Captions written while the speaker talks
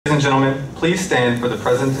and gentlemen, please stand for the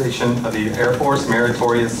presentation of the Air Force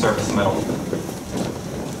Meritorious Service Medal.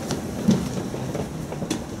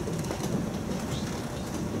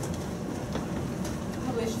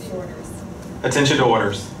 Publish the orders. Attention to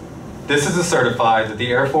orders. This is to certify that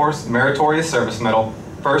the Air Force Meritorious Service Medal,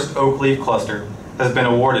 1st Oak Leaf Cluster, has been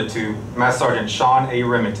awarded to Master Sergeant Sean A.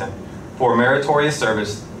 Remington for meritorious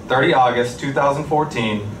service 30 August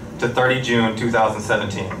 2014 to 30 June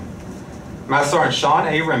 2017. Master Sergeant Sean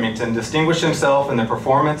A. Remington distinguished himself in the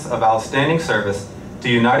performance of outstanding service to the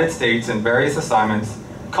United States in various assignments,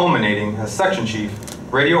 culminating as Section Chief,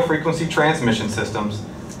 Radio Frequency Transmission Systems,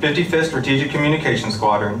 55th Strategic Communications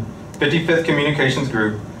Squadron, 55th Communications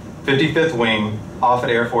Group, 55th Wing, Offutt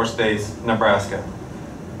Air Force Base, Nebraska.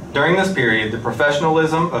 During this period, the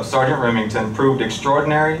professionalism of Sergeant Remington proved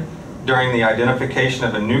extraordinary during the identification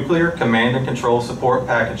of a nuclear command and control support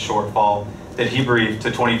package shortfall that he briefed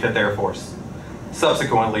to 25th Air Force.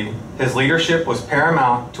 Subsequently, his leadership was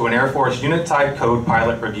paramount to an Air Force Unit Type Code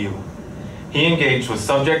pilot review. He engaged with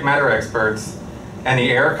subject matter experts and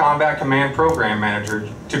the Air Combat Command Program Manager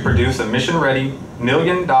to produce a mission-ready, $1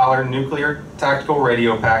 million nuclear tactical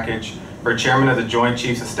radio package for Chairman of the Joint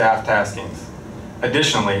Chiefs of Staff taskings.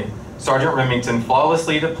 Additionally, Sergeant Remington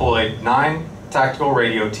flawlessly deployed 9 tactical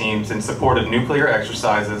radio teams in support of nuclear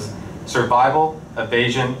exercises, survival,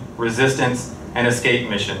 evasion, resistance, and escape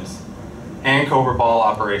missions, and Cobra Ball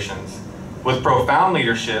operations. With profound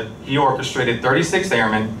leadership, he orchestrated 36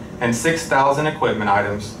 airmen and 6,000 equipment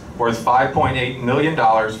items worth $5.8 million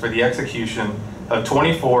for the execution of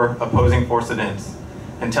 24 opposing force events,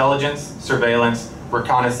 intelligence, surveillance,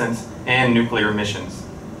 reconnaissance, and nuclear missions.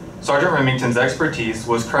 Sergeant Remington's expertise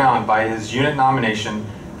was crowned by his unit nomination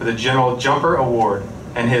for the General Jumper Award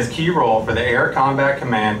and his key role for the Air Combat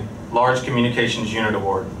Command Large Communications Unit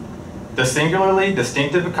Award. The singularly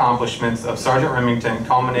distinctive accomplishments of Sergeant Remington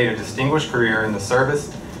culminate a distinguished career in the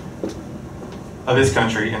service of his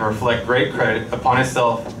country and reflect great credit upon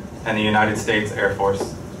himself and the United States Air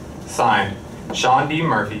Force. Signed, Sean D.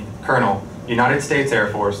 Murphy, Colonel, United States Air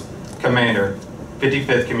Force, Commander,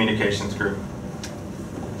 55th Communications Group.